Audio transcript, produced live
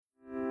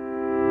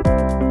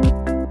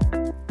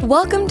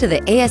Welcome to the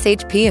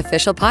ASHP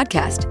Official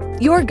Podcast,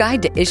 your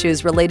guide to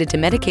issues related to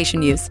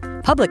medication use,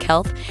 public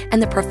health,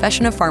 and the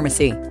profession of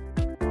pharmacy.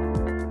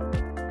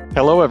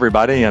 Hello,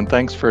 everybody, and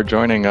thanks for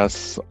joining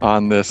us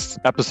on this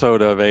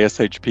episode of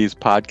ASHP's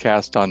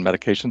podcast on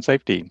medication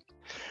safety.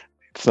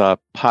 It's a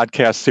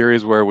podcast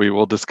series where we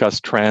will discuss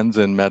trends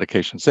in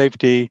medication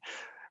safety,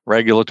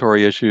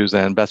 regulatory issues,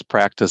 and best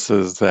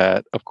practices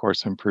that, of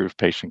course, improve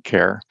patient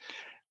care.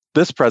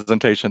 This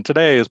presentation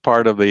today is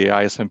part of the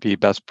ISMP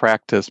Best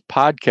Practice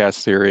podcast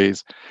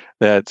series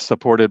that's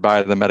supported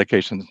by the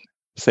Medication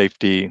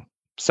Safety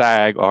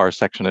SAG, our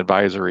Section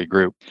Advisory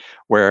Group,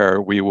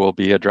 where we will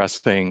be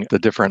addressing the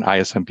different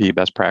ISMP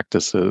best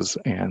practices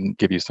and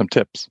give you some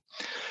tips.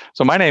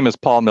 So my name is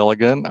Paul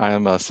Milligan. I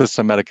am a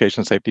system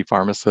medication safety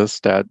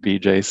pharmacist at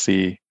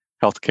BJC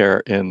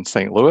Healthcare in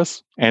St.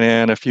 Louis. And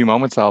in a few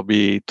moments, I'll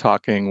be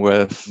talking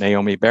with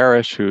Naomi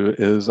Barish, who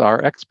is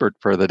our expert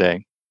for the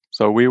day.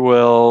 So we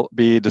will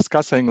be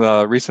discussing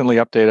the recently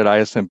updated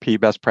ISMP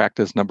best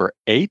practice number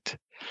 8.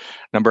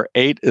 Number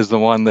 8 is the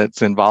one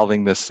that's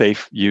involving the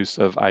safe use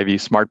of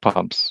IV smart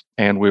pumps.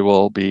 And we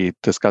will be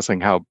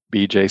discussing how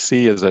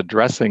BJC is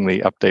addressing the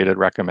updated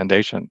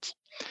recommendations.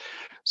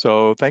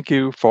 So thank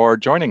you for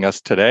joining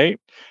us today. I'm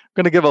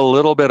going to give a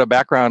little bit of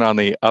background on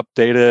the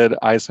updated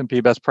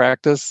ISMP best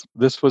practice.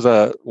 This was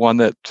one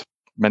that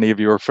many of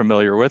you are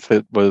familiar with.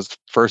 It was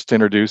first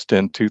introduced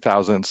in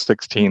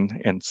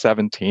 2016 and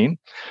 17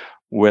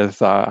 with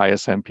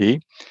ISMP.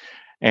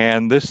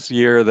 And this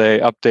year they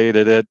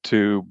updated it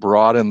to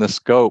broaden the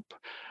scope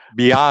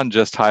beyond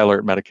just high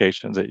alert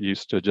medications. It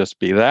used to just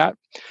be that.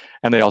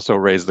 And they also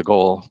raised the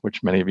goal,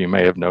 which many of you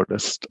may have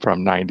noticed,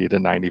 from 90 to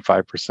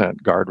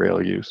 95%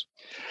 guardrail use.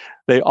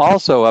 They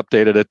also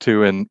updated it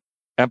to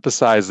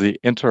emphasize the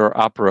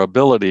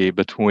interoperability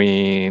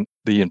between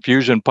the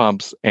infusion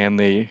pumps and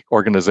the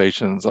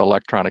organization's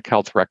electronic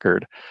health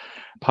record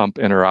pump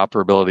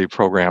interoperability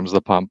programs,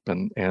 the pump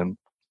and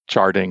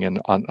charting and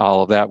on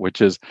all of that,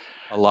 which is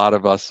a lot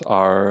of us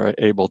are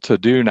able to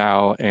do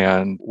now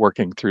and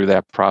working through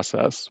that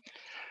process.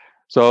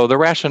 So the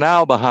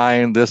rationale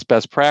behind this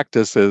best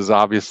practice is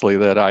obviously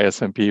that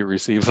ISMP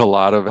receives a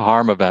lot of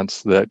harm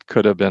events that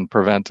could have been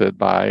prevented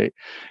by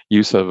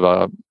use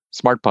of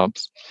smart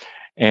pumps.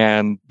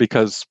 And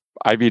because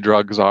IV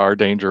drugs are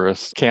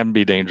dangerous, can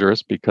be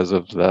dangerous because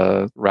of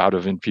the route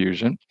of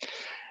infusion.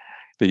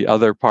 The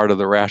other part of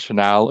the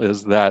rationale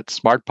is that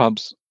smart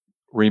pumps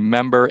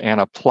remember and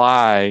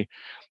apply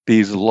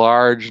these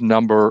large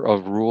number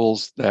of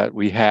rules that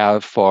we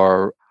have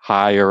for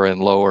higher and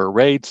lower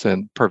rates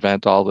and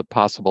prevent all the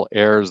possible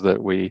errors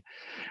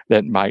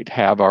that might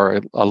have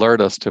or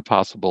alert us to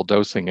possible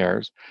dosing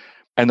errors.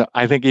 And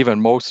I think even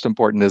most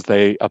important is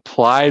they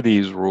apply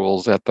these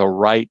rules at the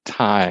right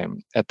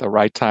time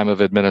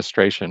of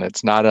administration.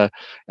 It's not an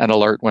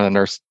alert when a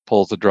nurse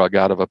pulls the drug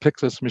out of a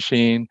Pyxis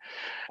machine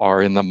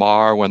or in the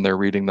MAR when they're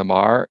reading the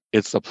MAR.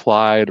 It's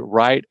applied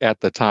right at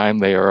the time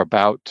they are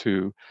about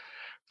to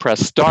press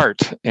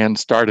start and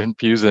start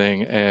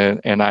infusing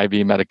an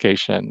IV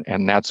medication.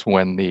 And that's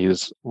when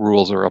these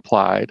rules are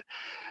applied.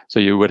 So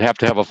you would have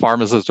to have a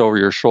pharmacist over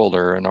your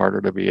shoulder in order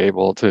to be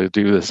able to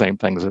do the same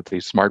things that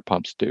these smart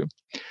pumps do.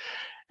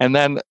 And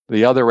then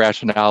the other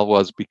rationale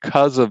was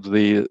because of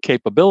the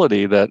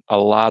capability that a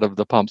lot of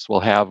the pumps will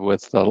have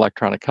with the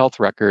electronic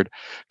health record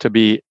to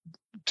be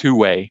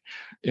two-way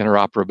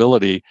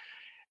interoperability,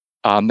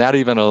 that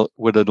even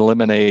would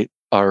eliminate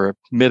or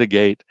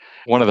mitigate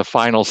one of the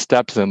final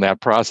steps in that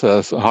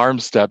process, harm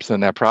steps in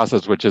that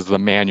process, which is the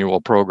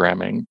manual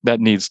programming that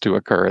needs to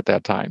occur at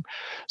that time.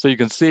 So you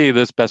can see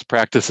this best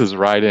practice is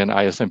right in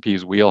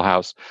ISMP's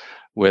wheelhouse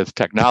with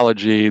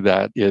technology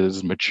that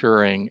is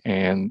maturing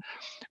and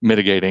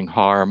mitigating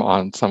harm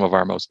on some of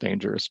our most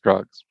dangerous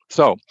drugs.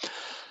 So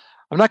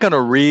I'm not going to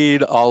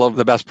read all of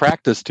the best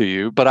practice to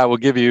you, but I will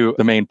give you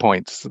the main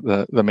points,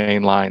 the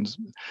main lines.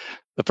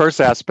 The first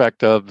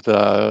aspect of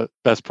the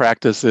best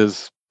practice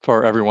is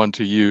for everyone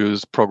to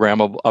use a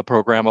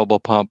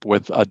programmable pump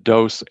with a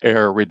dose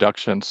error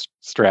reduction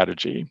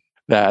strategy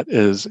that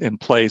is in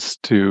place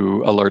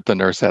to alert the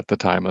nurse at the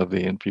time of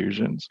the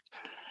infusions.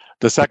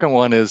 The second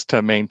one is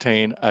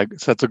to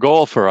sets a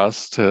goal for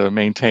us to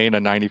maintain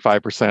a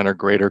 95% or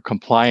greater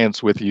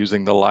compliance with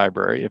using the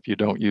library. If you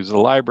don't use the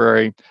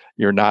library,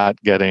 you're not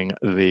getting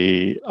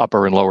the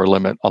upper and lower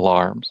limit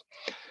alarms.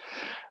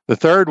 The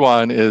third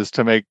one is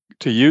to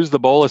use the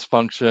bolus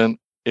function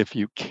if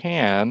you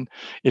can,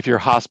 if your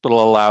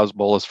hospital allows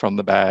bolus from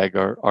the bag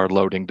or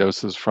loading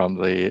doses from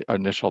the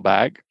initial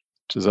bag,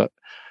 which is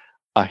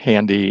a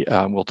handy,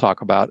 we'll talk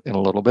about in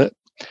a little bit.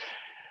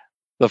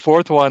 The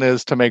fourth one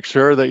is to make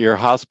sure that your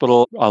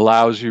hospital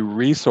allows you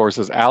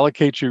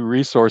allocates you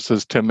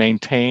resources to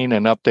maintain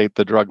and update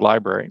the drug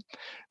library.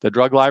 The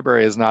drug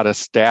library is not a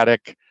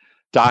static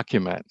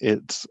document.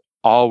 It's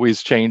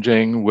always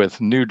changing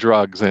with new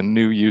drugs and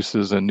new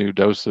uses and new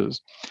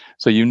doses.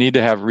 So you need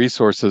to have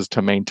resources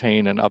to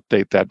maintain and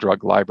update that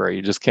drug library.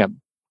 You just can't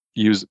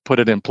put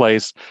it in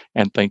place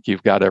and think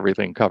you've got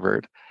everything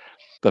covered.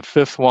 The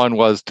fifth one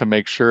was to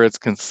make sure it's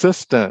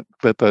consistent,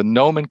 that the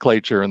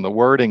nomenclature and the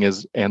wording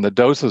and the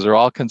doses are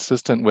all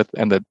consistent with,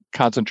 and the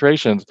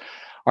concentrations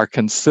are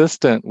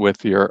consistent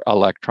with your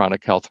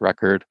electronic health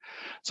record,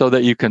 so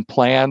that you can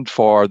plan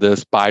for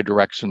this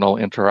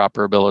bidirectional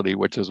interoperability,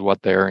 which is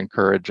what they're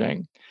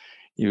encouraging.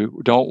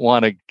 You don't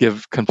want to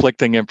give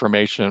conflicting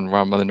information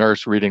from the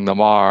nurse reading the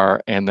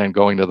MAR and then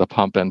going to the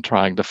pump and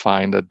trying to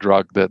find a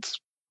drug that's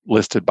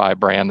listed by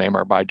brand name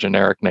or by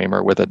generic name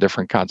or with a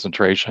different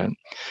concentration.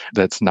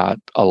 That's not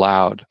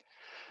allowed.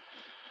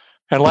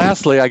 And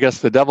lastly, I guess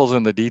the devil's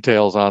in the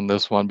details on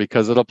this one,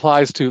 because it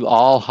applies to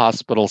all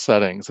hospital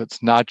settings.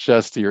 It's not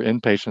just your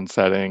inpatient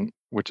setting,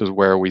 which is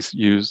where we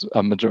use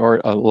a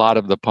lot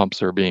of the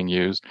pumps are being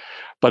used,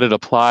 but it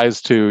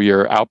applies to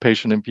your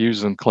outpatient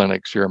infusion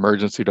clinics, your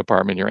emergency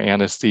department, your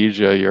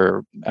anesthesia,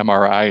 your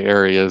MRI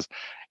areas,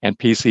 and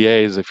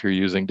PCAs if you're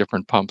using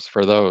different pumps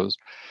for those.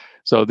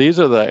 So these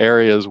are the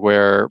areas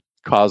where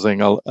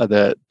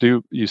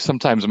you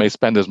sometimes may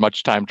spend as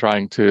much time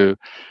trying to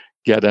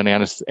get an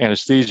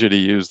anesthesia to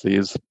use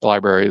these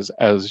libraries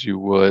as you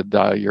would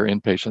your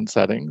inpatient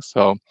settings.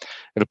 So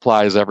it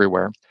applies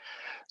everywhere.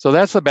 So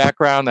that's the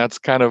background. That's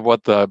kind of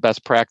what the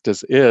best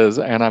practice is.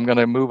 And I'm going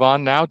to move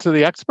on now to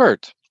the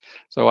expert.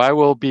 So I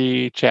will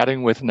be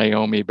chatting with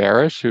Naomi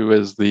Barish, who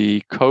is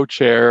the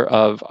co-chair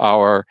of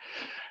our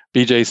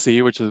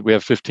BJC, which is, we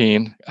have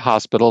 15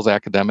 hospitals,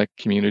 academic,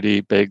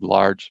 community, big,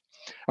 large,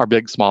 or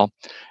big, small,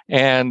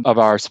 and of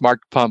our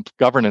Smart Pump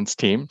governance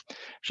team.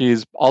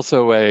 She's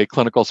also a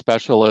clinical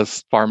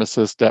specialist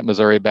pharmacist at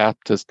Missouri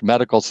Baptist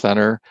Medical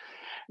Center,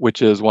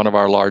 which is one of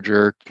our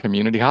larger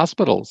community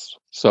hospitals.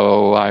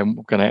 So I'm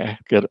going to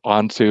get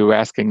on to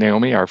asking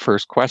Naomi our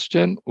first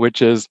question,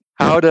 which is,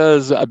 how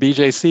does a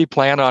BJC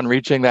plan on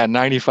reaching that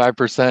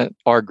 95%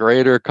 or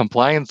greater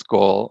compliance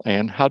goal,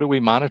 and how do we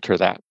monitor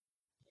that?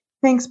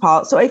 Thanks,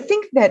 Paul. So I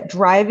think that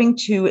driving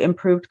to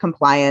improved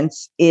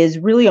compliance is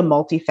really a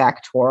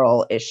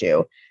multifactorial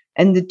issue.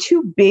 And the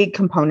two big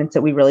components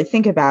that we really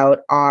think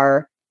about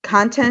are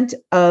content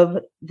of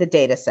the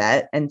data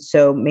set. And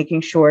so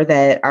making sure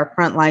that our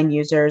frontline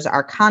users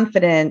are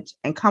confident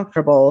and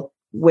comfortable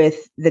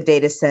with the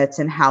data sets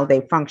and how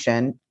they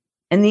function.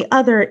 And the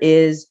other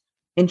is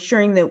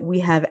ensuring that we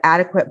have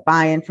adequate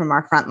buy-in from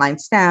our frontline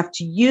staff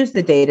to use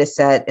the data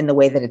set in the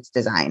way that it's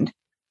designed.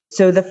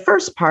 So the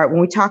first part,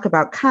 when we talk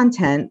about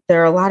content, there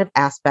are a lot of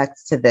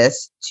aspects to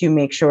this to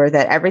make sure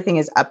that everything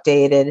is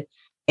updated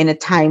in a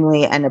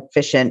timely and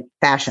efficient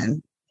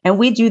fashion. And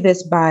we do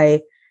this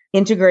by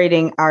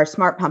integrating our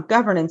Smart Pump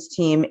governance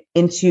team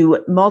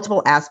into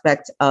multiple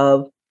aspects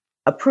of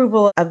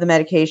approval of the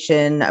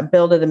medication,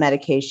 build of the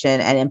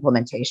medication, and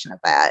implementation of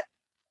that.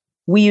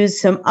 We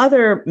use some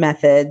other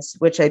methods,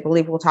 which I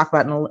believe we'll talk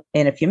about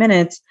in a few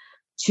minutes,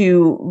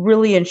 to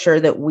really ensure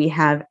that we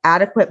have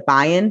adequate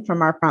buy-in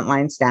from our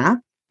frontline staff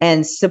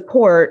and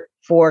support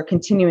for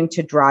continuing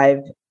to drive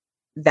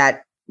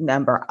that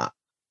number up.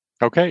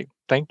 Okay,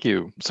 thank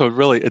you. So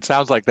really, it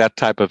sounds like that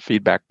type of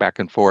feedback back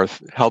and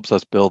forth helps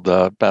us build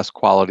the best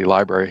quality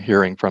library,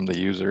 hearing from the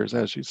users,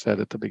 as you said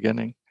at the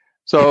beginning.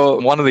 So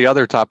one of the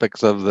other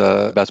topics of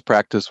the best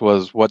practice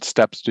was, what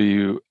steps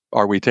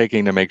are we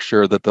taking to make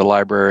sure that the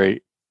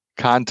library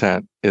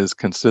content is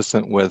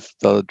consistent with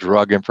the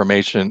drug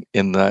information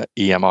in the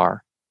EMR?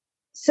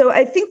 So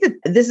I think that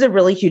this is a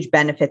really huge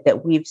benefit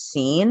that we've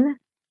seen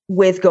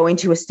with going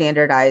to a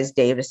standardized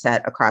data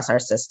set across our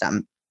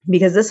system,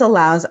 because this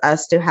allows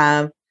us to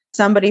have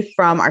somebody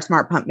from our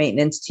Smart Pump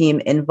maintenance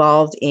team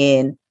involved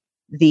in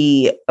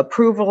the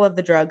approval of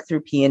the drug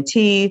through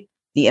P&T,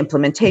 the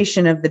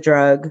implementation of the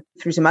drug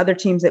through some other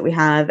teams that we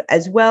have,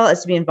 as well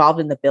as to be involved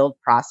in the build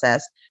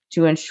process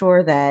to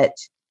ensure that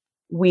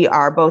we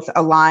are both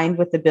aligned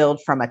with the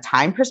build from a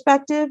time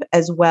perspective,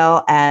 as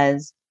well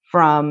as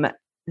from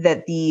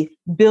that the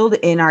build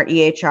in our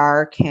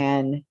EHR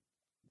can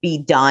be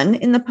done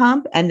in the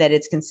pump and that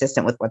it's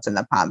consistent with what's in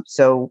the pump.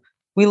 So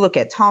we look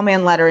at tall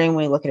man lettering,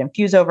 we look at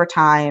infuse over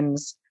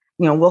times.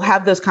 We'll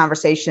have those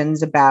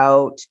conversations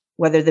about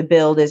whether the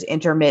build is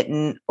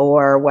intermittent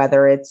or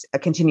whether it's a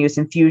continuous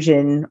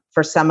infusion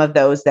for some of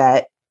those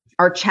that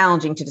are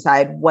challenging to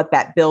decide what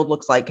that build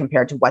looks like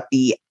compared to what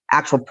the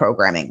actual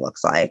programming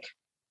looks like.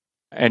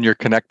 And you're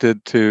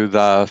connected to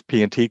the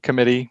P&T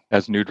committee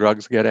as new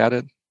drugs get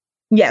added?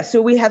 Yeah,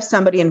 so we have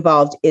somebody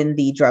involved in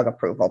the drug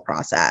approval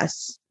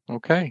process.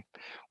 Okay.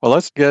 Well,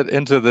 let's get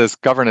into this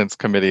governance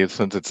committee,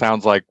 since it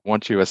sounds like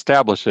once you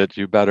establish it,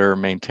 you better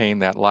maintain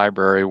that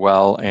library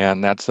well,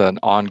 and that's an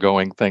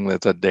ongoing thing.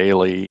 That's a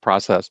daily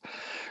process.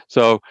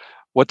 So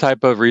what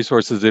type of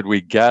resources did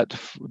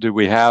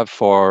we have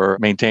for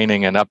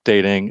maintaining and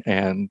updating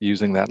and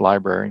using that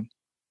library?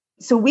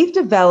 So we've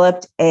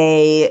developed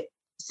a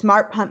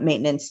Smart Pump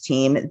maintenance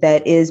team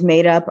that is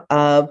made up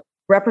of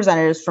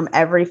representatives from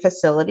every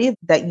facility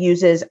that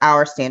uses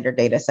our standard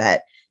data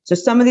set. So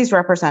some of these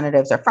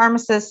representatives are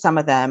pharmacists, some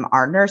of them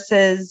are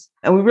nurses,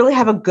 and we really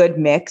have a good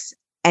mix,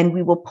 and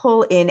we will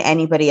pull in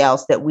anybody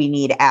else that we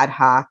need ad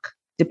hoc,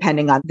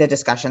 depending on the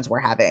discussions we're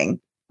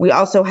having. We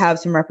also have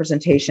some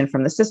representation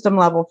from the system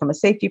level, from a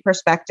safety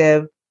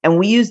perspective. And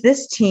we use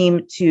this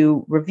team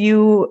to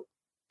review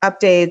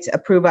updates,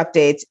 approve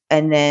updates,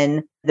 and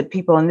then the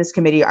people in this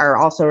committee are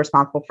also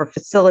responsible for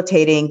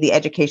facilitating the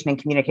education and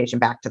communication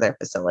back to their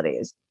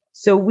facilities.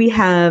 So we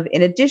have,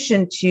 in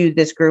addition to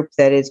this group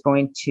that is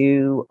going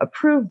to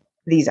approve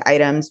these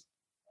items,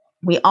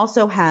 we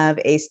also have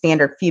a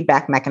standard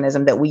feedback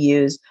mechanism that we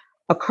use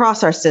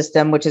across our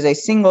system, which is a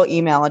single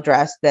email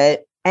address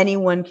that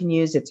anyone can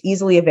use. It's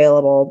easily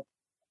available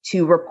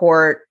to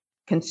report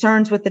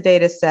concerns with the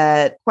data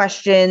set,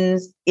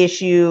 questions,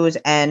 issues,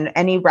 and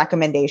any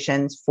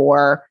recommendations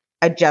for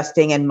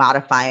adjusting and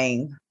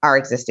modifying our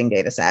existing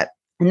data set.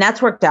 And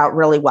that's worked out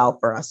really well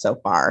for us so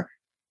far.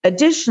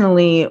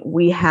 Additionally,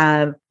 we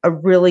have a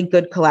really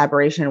good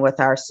collaboration with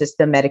our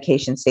system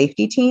medication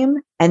safety team.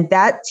 And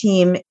that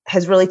team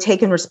has really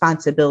taken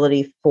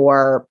responsibility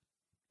for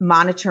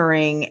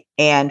monitoring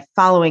and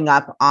following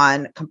up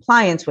on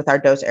compliance with our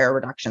dose error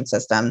reduction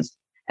systems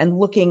and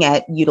looking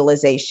at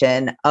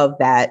utilization of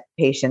that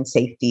patient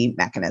safety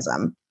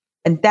mechanism.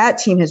 And that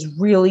team has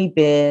really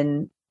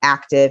been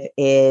active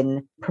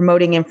in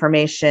promoting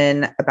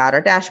information about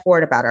our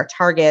dashboard, about our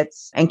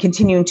targets, and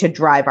continuing to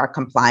drive our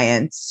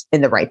compliance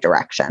in the right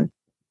direction.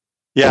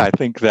 Yeah, I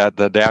think that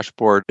the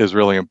dashboard is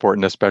really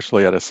important,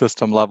 especially at a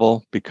system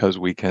level, because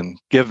we can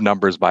give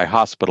numbers by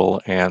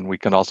hospital and we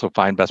can also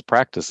find best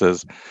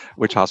practices,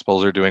 which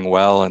hospitals are doing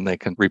well, and they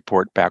can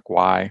report back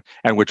why,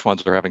 and which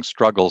ones are having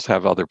struggles,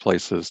 have other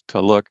places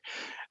to look.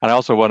 And I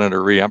also wanted to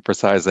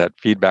reemphasize that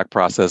feedback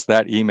process.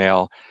 That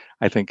email,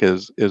 I think,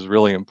 is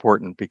really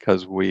important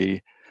because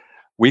we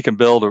can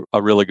build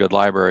a really good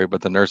library,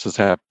 but the nurses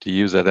have to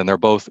use it, and they're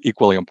both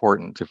equally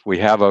important. If we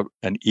have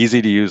an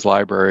easy-to-use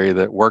library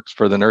that works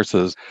for the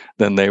nurses,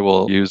 then they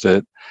will use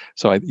it.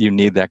 So you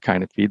need that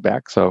kind of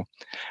feedback. So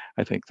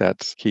I think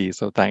that's key.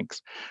 So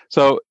thanks.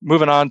 So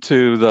moving on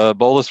to the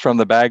bolus from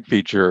the bag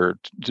feature,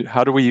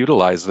 how do we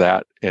utilize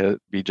that at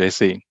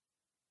BJC?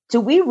 So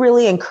we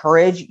really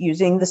encourage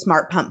using the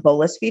Smart Pump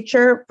Bolus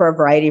feature for a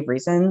variety of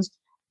reasons.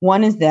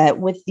 One is that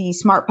with the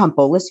Smart Pump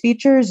Bolus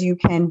features, you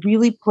can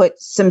really put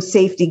some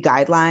safety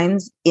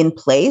guidelines in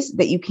place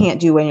that you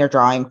can't do when you're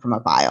drawing from a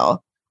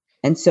vial.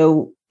 And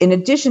so in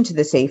addition to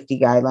the safety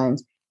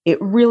guidelines,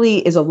 it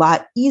really is a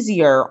lot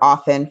easier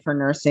often for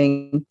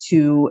nursing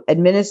to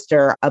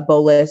administer a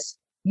bolus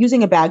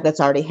using a bag that's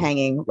already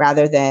hanging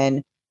rather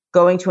than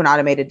going to an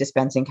automated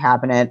dispensing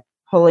cabinet,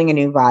 pulling a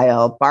new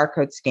vial,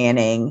 barcode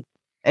scanning,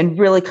 and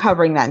really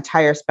covering that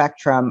entire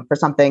spectrum for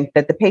something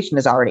that the patient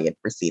is already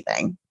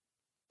receiving.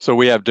 So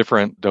we have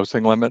different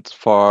dosing limits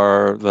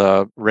for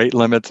the rate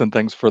limits and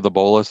things for the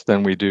bolus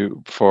than we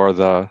do for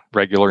the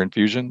regular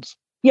infusions?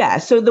 Yeah.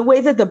 So the way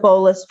that the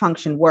bolus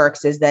function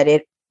works is that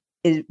it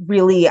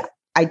really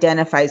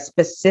identifies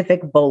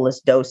specific bolus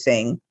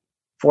dosing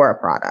for a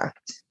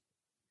product.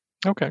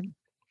 Okay.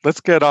 Let's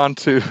get on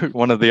to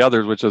one of the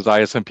others, which is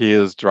ISMP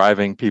is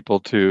driving people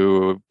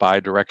to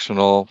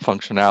bidirectional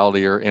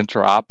functionality or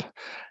intra-op.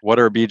 What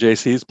are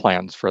BJC's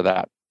plans for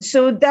that?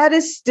 So that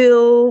is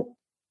still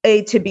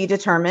to be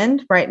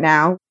determined right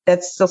now.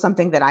 That's still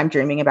something that I'm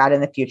dreaming about in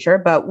the future,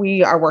 but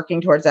we are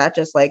working towards that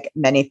just like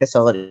many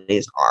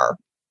facilities are.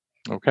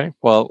 Okay.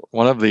 Well,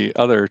 one of the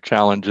other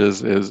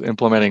challenges is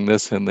implementing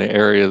this in the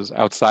areas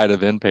outside of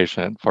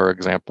inpatient, for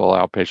example,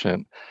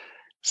 outpatient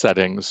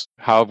settings.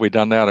 How have we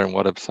done that, and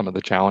what have some of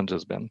the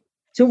challenges been?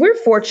 So we're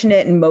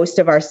fortunate in most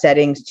of our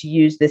settings to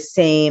use the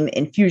same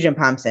infusion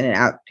pumps in an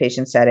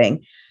outpatient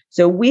setting.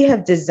 So we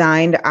have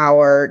designed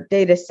our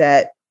data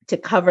set to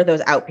cover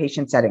those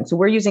outpatient settings. So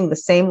we're using the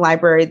same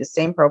library, the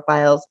same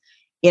profiles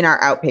in our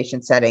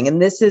outpatient setting.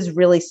 And this has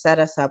really set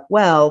us up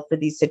well for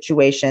these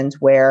situations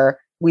where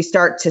we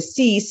start to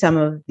see some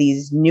of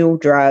these new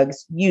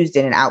drugs used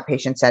in an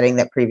outpatient setting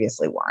that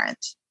previously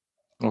weren't.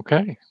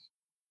 Okay.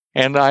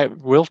 And I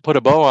will put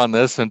a bow on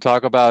this and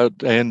talk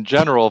about, in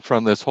general,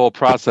 from this whole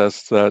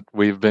process that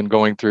we've been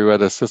going through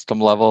at a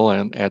system level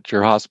and at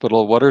your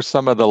hospital, what are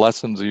some of the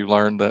lessons you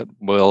learned that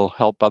will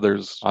help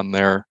others on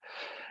their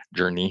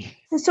journey?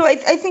 So I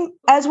think,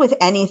 as with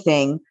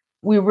anything,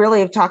 we really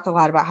have talked a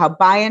lot about how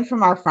buy-in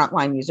from our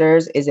frontline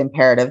users is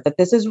imperative, that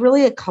this is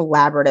really a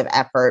collaborative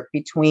effort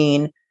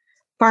between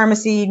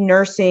pharmacy,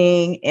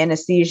 nursing,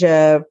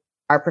 anesthesia,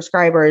 our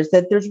prescribers,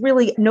 that there's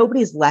really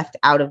nobody's left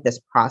out of this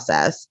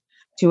process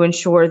to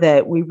ensure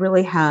that we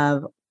really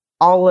have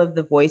all of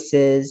the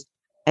voices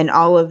and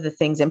all of the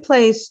things in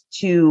place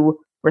to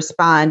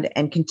respond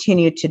and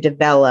continue to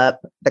develop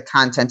the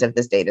content of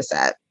this data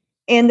set.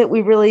 And that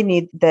we really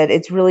need, that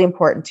it's really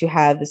important to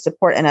have the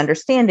support and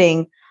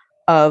understanding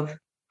of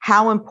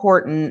how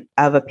important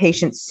of a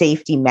patient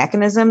safety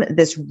mechanism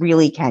this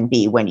really can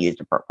be when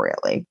used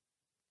appropriately.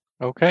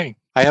 Okay.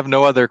 I have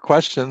no other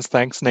questions.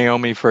 Thanks,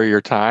 Naomi, for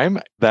your time.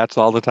 That's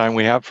all the time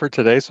we have for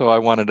today. So I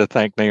wanted to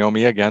thank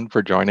Naomi again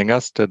for joining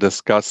us to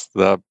discuss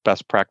the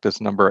best practice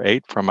number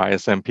 8 from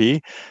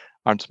ISMP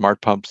on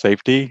smart pump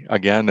safety.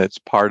 Again, it's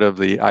part of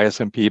the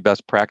ISMP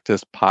Best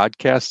Practice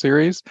podcast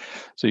series.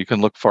 So you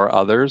can look for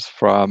others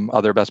from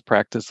other best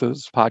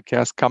practices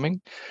podcasts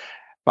coming.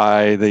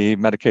 by the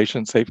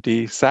Medication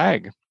Safety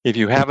SAG. If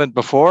you haven't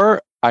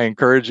before, I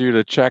encourage you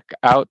to check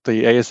out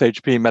the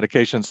ASHP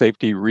medication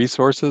safety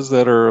resources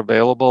that are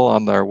available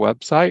on their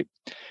website.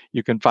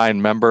 You can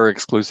find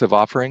member-exclusive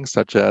offerings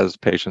such as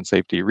Patient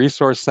Safety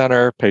Resource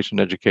Center, patient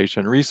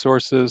education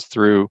resources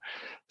through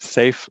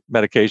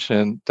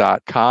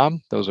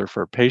safemedication.com. Those are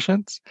for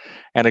patients.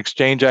 And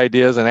exchange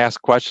ideas and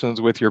ask questions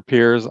with your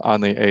peers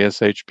on the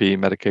ASHP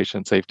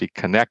Medication Safety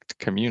Connect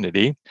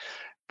community.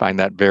 Find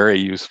that very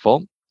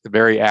useful,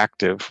 very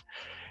active.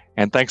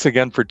 And thanks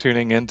again for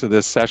tuning in to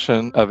this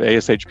session of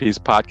ASHP's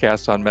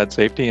podcast on med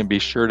safety, and be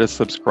sure to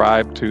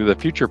subscribe to the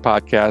future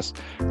podcasts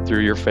through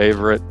your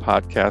favorite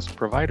podcast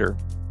provider.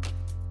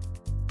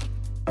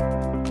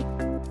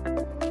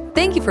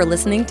 Thank you for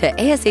listening to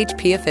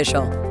ASHP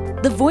Official,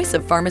 the voice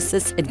of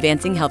pharmacists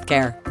advancing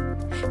healthcare.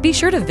 Be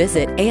sure to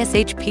visit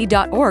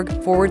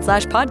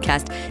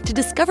ashp.org/podcast to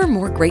discover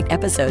more great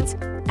episodes,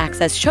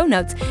 access show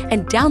notes,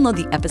 and download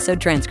the episode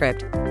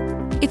transcript.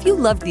 If you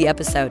loved the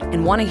episode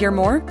and want to hear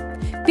more,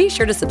 be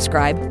sure to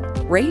subscribe,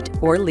 rate,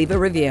 or leave a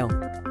review.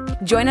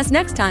 Join us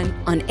next time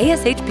on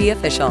ASHP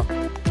Official.